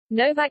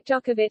Novak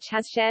Djokovic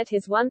has shared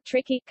his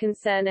tricky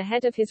concern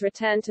ahead of his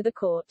return to the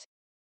court.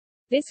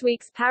 This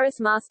week's Paris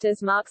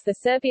Masters marks the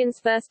Serbian's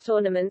first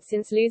tournament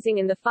since losing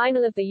in the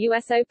final of the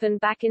US Open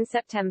back in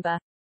September.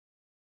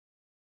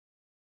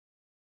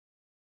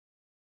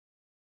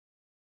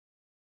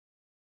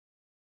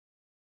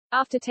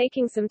 After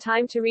taking some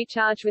time to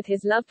recharge with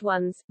his loved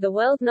ones, the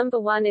world number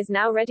one is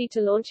now ready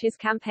to launch his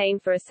campaign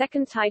for a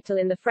second title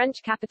in the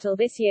French capital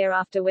this year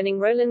after winning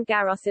Roland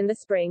Garros in the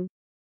spring.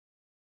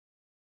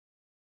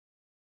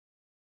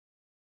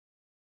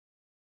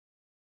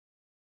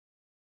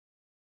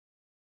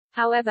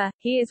 However,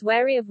 he is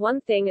wary of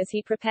one thing as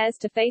he prepares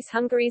to face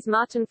Hungary's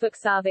Marton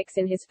Fucsovics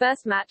in his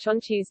first match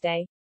on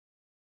Tuesday.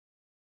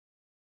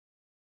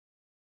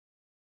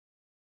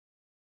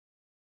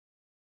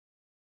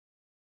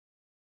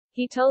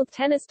 He told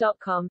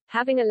Tennis.com,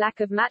 "Having a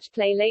lack of match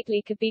play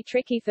lately could be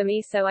tricky for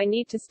me, so I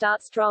need to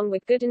start strong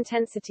with good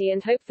intensity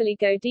and hopefully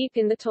go deep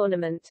in the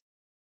tournament."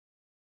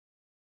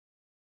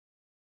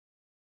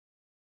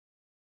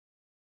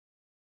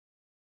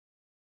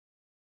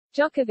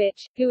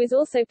 Djokovic, who is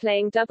also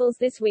playing doubles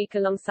this week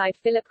alongside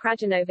Filip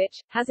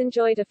Krajinovic, has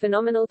enjoyed a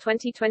phenomenal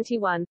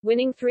 2021,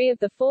 winning 3 of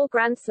the 4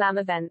 Grand Slam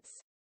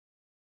events.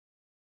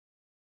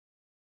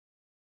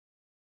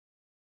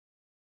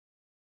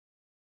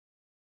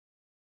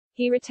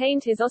 He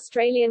retained his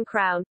Australian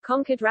crown,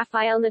 conquered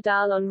Rafael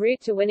Nadal en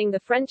route to winning the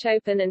French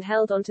Open and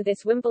held onto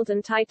this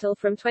Wimbledon title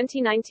from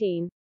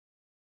 2019.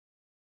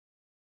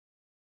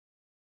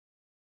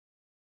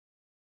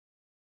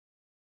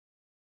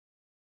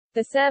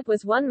 The Serb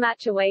was 1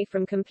 match away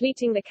from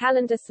completing the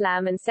calendar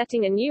slam and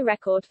setting a new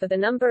record for the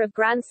number of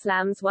Grand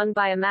Slams won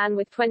by a man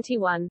with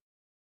 21.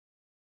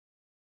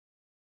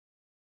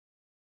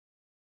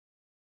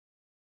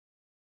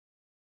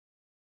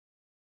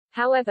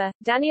 However,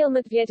 Daniil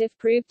Medvedev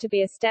proved to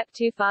be a step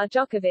too far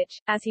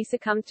Djokovic, as he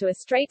succumbed to a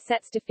straight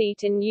sets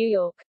defeat in New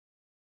York.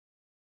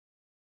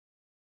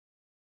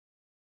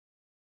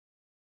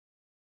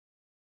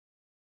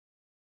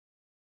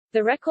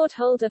 The record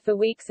holder for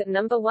weeks at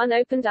number 1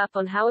 opened up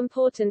on how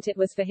important it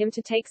was for him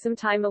to take some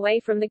time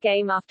away from the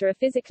game after a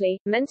physically,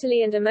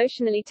 mentally and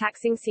emotionally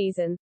taxing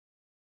season.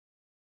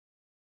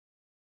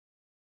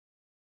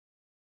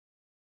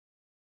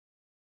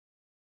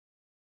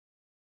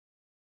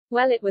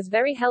 "Well, it was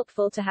very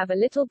helpful to have a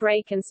little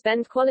break and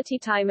spend quality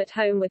time at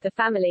home with the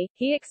family,"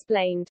 he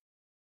explained.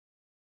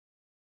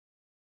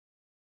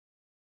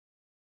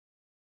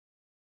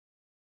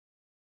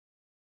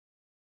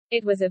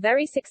 "It was a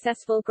very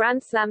successful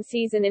Grand Slam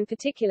season in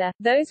particular,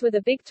 those were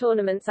the big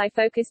tournaments I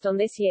focused on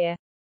this year.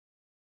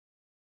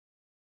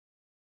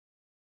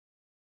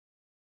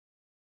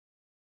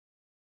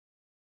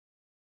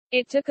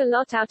 It took a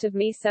lot out of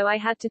me, so I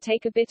had to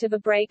take a bit of a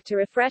break to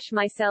refresh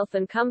myself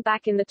and come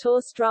back in the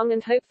tour strong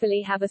and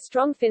hopefully have a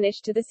strong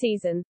finish to the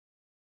season."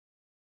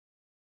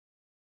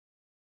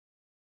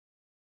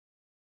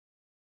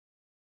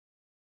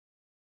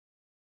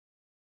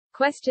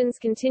 Questions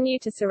continue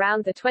to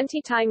surround the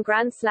 20-time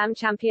Grand Slam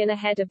champion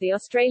ahead of the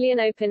Australian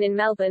Open in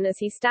Melbourne as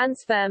he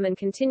stands firm and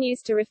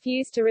continues to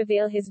refuse to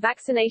reveal his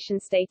vaccination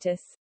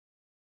status.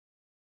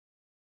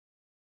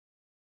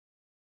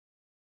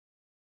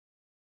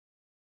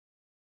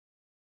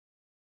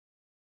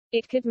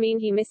 It could mean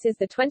he misses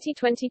the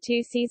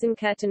 2022 season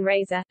curtain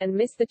raiser, and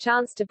miss the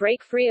chance to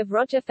break free of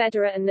Roger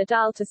Federer and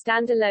Nadal to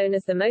stand alone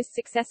as the most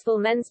successful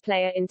men's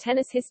player in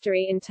tennis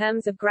history in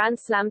terms of Grand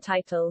Slam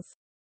titles.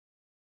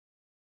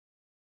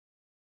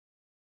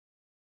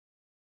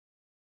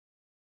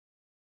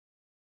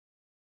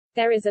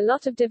 There is a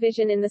lot of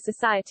division in the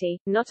society,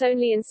 not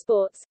only in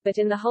sports, but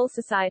in the whole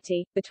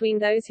society, between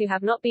those who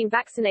have not been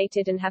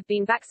vaccinated and have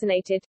been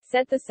vaccinated,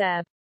 said the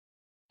Serb.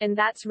 And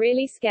that's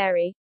really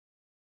scary.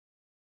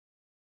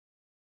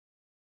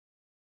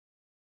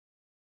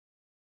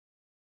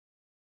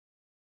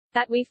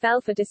 That we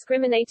fell for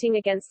discriminating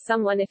against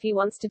someone if he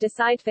wants to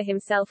decide for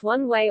himself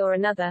one way or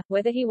another,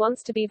 whether he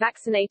wants to be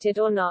vaccinated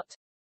or not.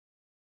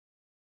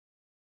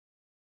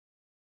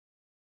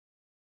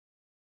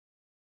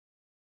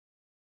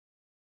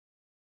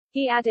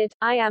 He added,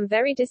 "I am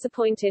very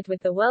disappointed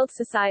with the world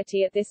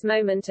society at this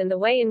moment and the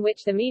way in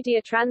which the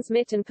media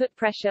transmit and put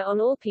pressure on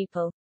all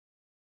people.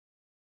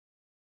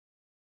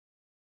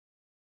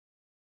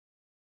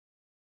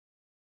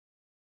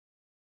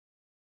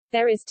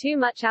 There is too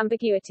much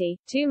ambiguity,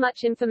 too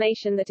much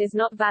information that is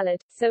not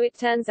valid, so it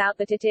turns out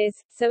that it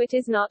is, so it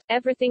is not,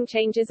 everything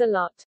changes a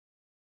lot."